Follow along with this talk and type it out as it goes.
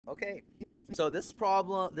Okay, so this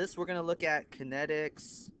problem, we're gonna look at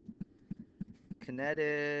kinetics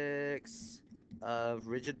of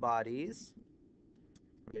rigid bodies.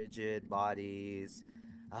 Rigid bodies.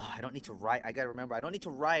 Oh, I don't need to write. I gotta remember, I don't need to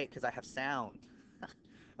write because I have sound.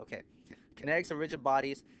 Okay, kinetics of rigid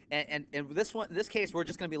bodies, and in this case, we're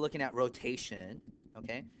just gonna be looking at rotation.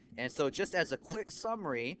 Okay, and so just as a quick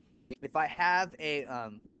summary, if I have a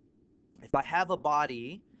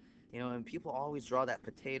body, and people always draw that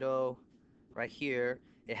potato right here.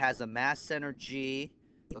 It has a mass center G,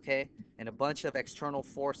 okay, and a bunch of external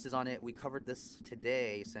forces on it. We covered this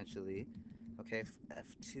today, essentially. Okay,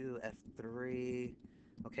 F2, F3,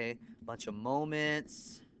 okay, bunch of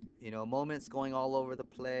moments, moments going all over the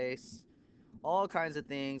place, all kinds of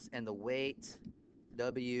things, and the weight,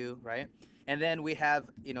 W, right? And then we have,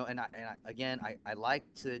 again, I like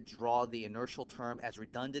to draw the inertial term, as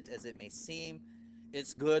redundant as it may seem.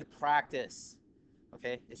 It's good practice,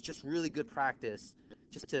 okay? It's just really good practice,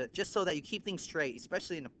 just so that you keep things straight,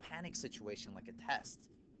 especially in a panic situation like a test,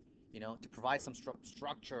 to provide some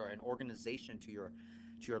structure and organization to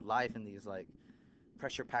your life in these like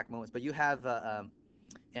pressure packed moments. But you have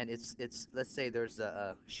and it's let's say there's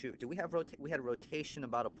a shoot. Do we have we had rotation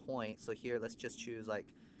about a point. So here let's just choose like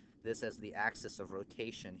this as the axis of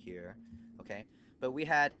rotation here, okay? But we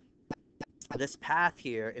had this path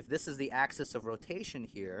here. If this is the axis of rotation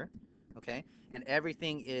here, okay, and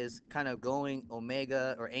everything is kind of going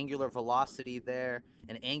omega, or angular velocity there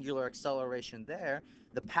and angular acceleration there,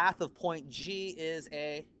 the path of point G is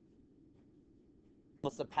a,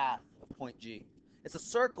 what's the path of point G? It's a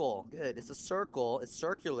circle. Good. It's a circle. It's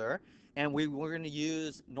circular. And we're going to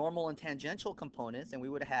use normal and tangential components, and we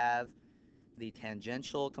would have the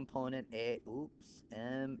tangential component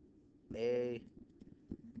M A.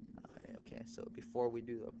 Okay, so before we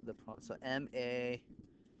do so M A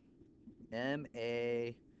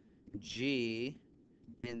G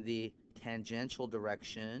in the tangential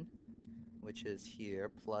direction, which is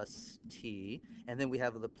here, plus T, and then we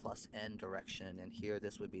have the plus N direction, and here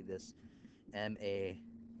this would be this M A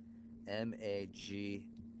G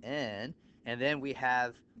N, and then we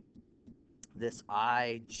have this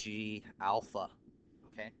I G alpha,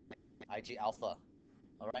 okay, I G alpha.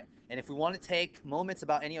 All right, and if we want to take moments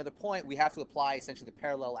about any other point, we have to apply essentially the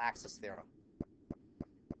parallel axis theorem.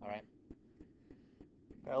 All right,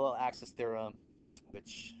 parallel axis theorem,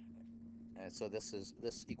 which so this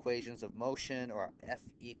equations of motion, or F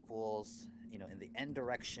equals, in the n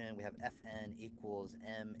direction, we have Fn equals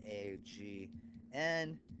MAGN.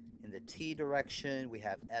 In the t direction, we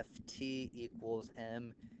have Ft equals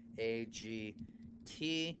MAGT.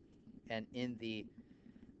 And in the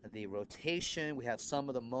rotation, we have sum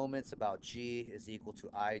of the moments about G is equal to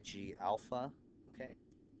IG alpha. Okay.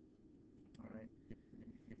 All right.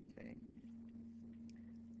 Okay.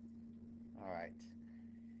 All right.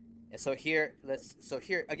 And so here,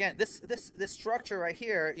 again, this structure right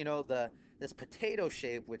here, this potato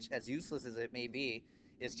shape, which as useless as it may be,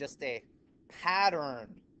 is just a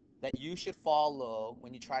pattern that you should follow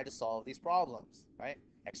when you try to solve these problems, right?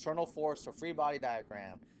 External force or free body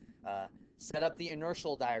diagram, uh, set up the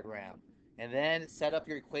inertial diagram, and then set up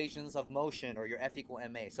your equations of motion, or your F equal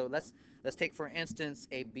ma. So let's take, for instance,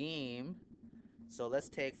 a beam. So let's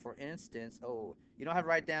take, for instance, oh, you don't have to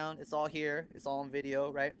write down. It's all here. It's all on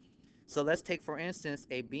video, right? So let's take, for instance,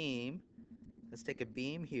 a beam. Let's take a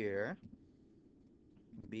beam here.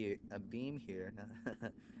 A beam here,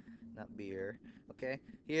 not beer. Okay,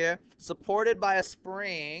 here, supported by a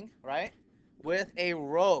spring, right, with a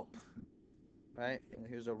rope, right? And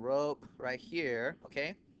here's a rope right here,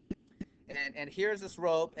 okay? And here's this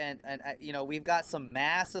rope, and we've got some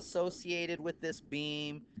mass associated with this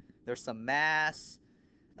beam. There's some mass.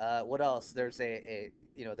 What else? There's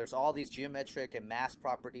there's all these geometric and mass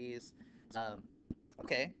properties. Um,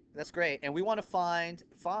 okay, that's great. And we want to find,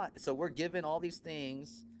 so we're given all these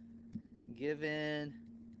things. Given,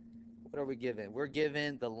 what are we given? We're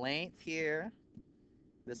given the length here,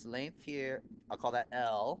 this length here. I'll call that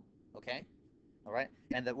L. Okay, all right.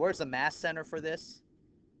 And where's the mass center for this?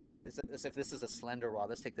 If this is a slender rod,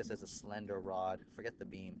 let's take this as a slender rod. Forget the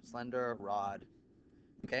beam. Slender rod.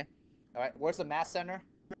 Okay. All right. Where's the mass center?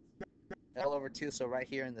 L over 2, so right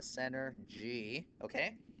here in the center, G.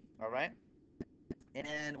 Okay, all right.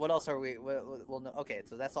 And what else are we, we'll know? Okay,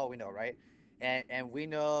 so that's all we know, right? And we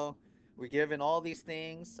know we're given all these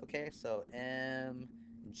things, okay? So M,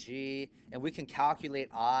 G, and we can calculate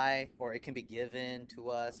I, or it can be given to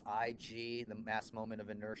us, IG, the mass moment of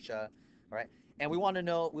inertia, all right? And we want to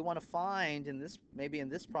know, we want to find in this, maybe in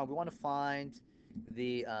this problem, we want to find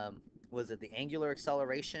the, was it the angular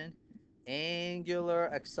acceleration?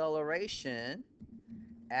 Angular acceleration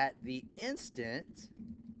at the instant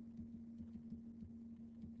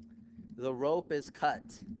the rope is cut.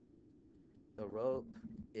 The rope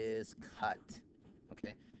is cut.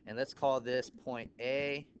 Okay, and let's call this point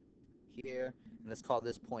A here, and let's call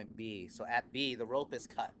this point B. So at B, the rope is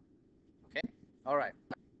cut. Okay, all right.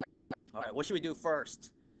 All right, what should we do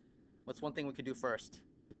first? What's one thing we could do first?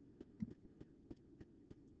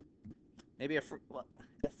 Maybe a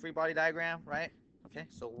free body diagram, right? Okay,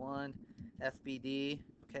 so one FBD,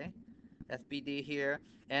 okay, FBD here,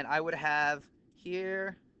 and I would have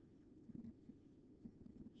here,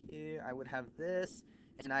 I would have this,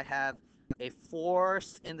 and I have a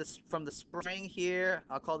force in this from the spring here.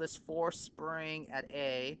 I'll call this force spring at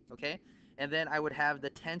A, okay, and then I would have the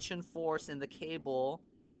tension force in the cable.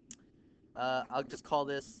 I'll just call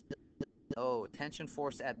this tension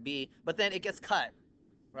force at B, but then it gets cut,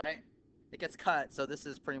 right? It gets cut, so this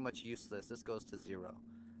is pretty much useless. This goes to 0.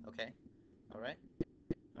 Okay? All right?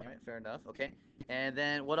 All right, fair enough. Okay. And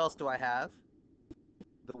then what else do I have?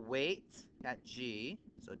 The weight at G,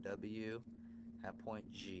 so W at point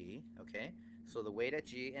G, okay? So the weight at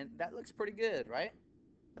G, and that looks pretty good, right?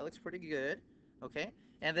 That looks pretty good, okay?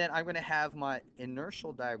 And then I'm going to have my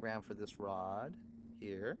inertial diagram for this rod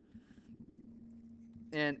here.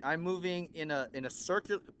 And I'm moving in a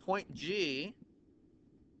circular point G.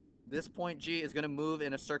 This point G is going to move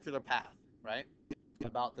in a circular path, right?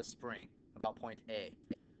 About the spring, about point A.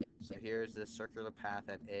 So here's this circular path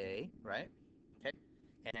at A, right? Okay.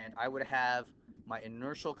 And I would have my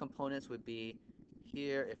inertial components would be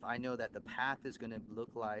here. If I know that the path is going to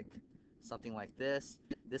look like something like this,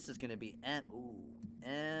 this is going to be M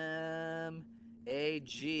A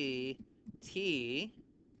G T,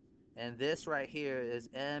 and this right here is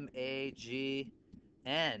M A G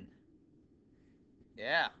N.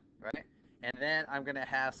 Yeah, right? And then I'm going to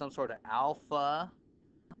have some sort of alpha,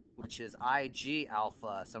 which is IG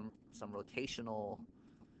alpha, some rotational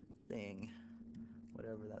thing,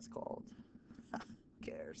 whatever that's called. Who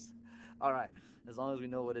cares? All right, as long as we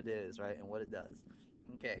know what it is, right, and what it does.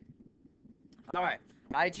 Okay. All right,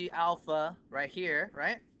 IG alpha right here,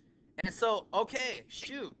 right? And so, okay,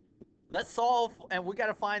 shoot. Let's solve, and we got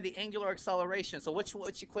to find the angular acceleration. So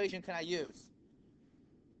which equation can I use?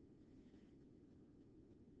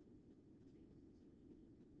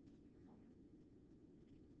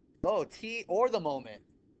 Oh, T or the moment.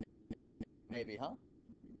 Maybe, huh?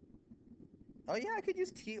 Oh yeah, I could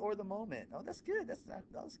use T or the moment. Oh, that's good.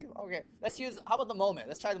 That's good. Okay, let's use. How about the moment?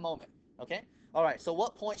 Let's try the moment. Okay. All right. So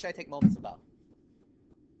what point should I take moments about?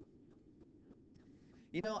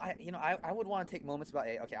 I would want to take moments about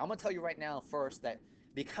A. Okay, I'm gonna tell you right now first that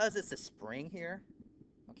because it's a spring here.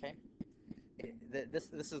 Okay. This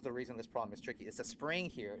is the reason this problem is tricky. It's a spring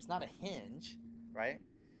here. It's not a hinge, right?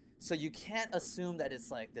 So you can't assume that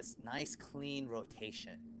it's like this nice clean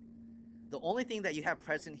rotation. The only thing that you have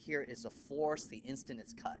present here is the force the instant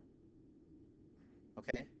it's cut.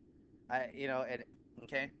 Okay,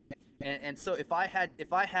 okay, and so if I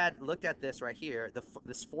had looked at this right here,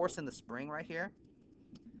 this force in the spring right here,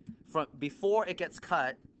 from before it gets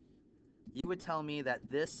cut, you would tell me that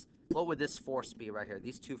what would this force be right here?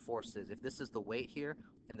 These two forces. If this is the weight here,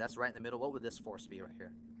 and that's right in the middle, what would this force be right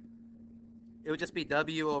here? It would just be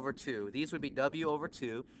W over 2. These would be W over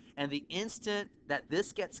 2. And the instant that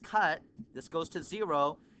this gets cut, this goes to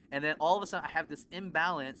 0. And then all of a sudden I have this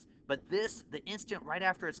imbalance. But the instant right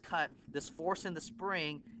after it's cut, this force in the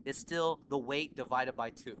spring is still the weight divided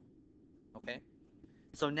by 2. Okay?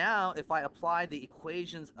 So now if I apply the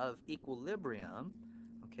equations of equilibrium,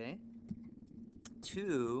 okay,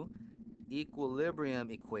 to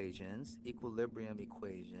equilibrium equations,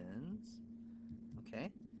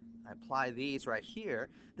 okay, I apply these right here,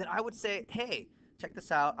 then I would say, hey, check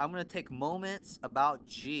this out. I'm going to take moments about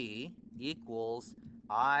G equals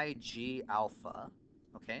IG alpha,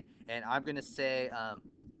 okay? And I'm going to say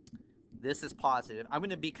this is positive. I'm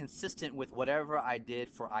going to be consistent with whatever I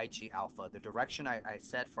did for IG alpha. The direction I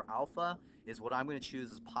set for alpha is what I'm going to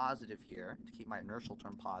choose as positive here to keep my inertial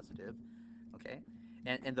term positive, okay?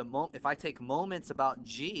 And if I take moments about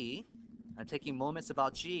G, I'm taking moments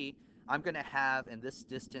about G, I'm going to have, and this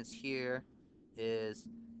distance here is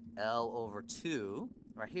L over 2,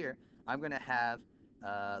 right here. I'm going to have,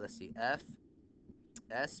 let's see, F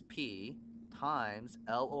SP times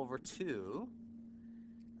L over 2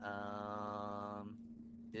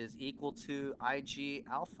 is equal to IG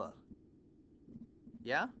alpha.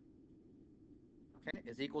 Yeah? Okay,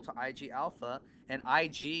 is equal to IG alpha. And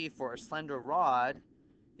IG for a slender rod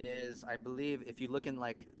is, I believe, if you look in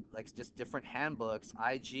like just different handbooks,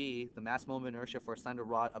 IG, the mass moment inertia for a slender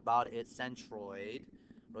rod about its centroid,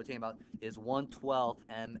 rotating about, is 1/12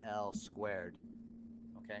 ml squared.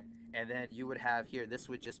 Okay, and then you would have here, this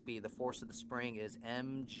would just be the force of the spring is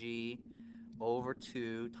mg over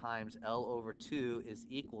 2 times L over 2 is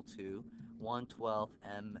equal to 1/12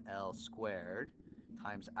 ml squared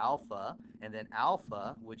times alpha, and then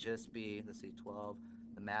alpha would just be, let's see, 12,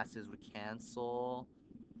 the masses would cancel,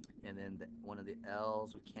 and then one of the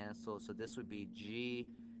L's would cancel, so this would be G,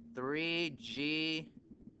 3G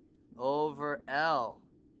over L.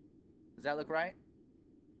 Does that look right?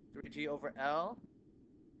 3G over L?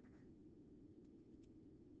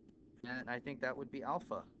 And I think that would be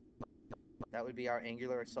alpha. That would be our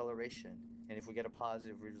angular acceleration. And if we get a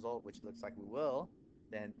positive result, which looks like we will,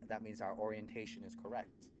 then that means our orientation is correct.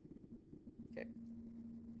 Okay.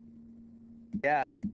 Yeah.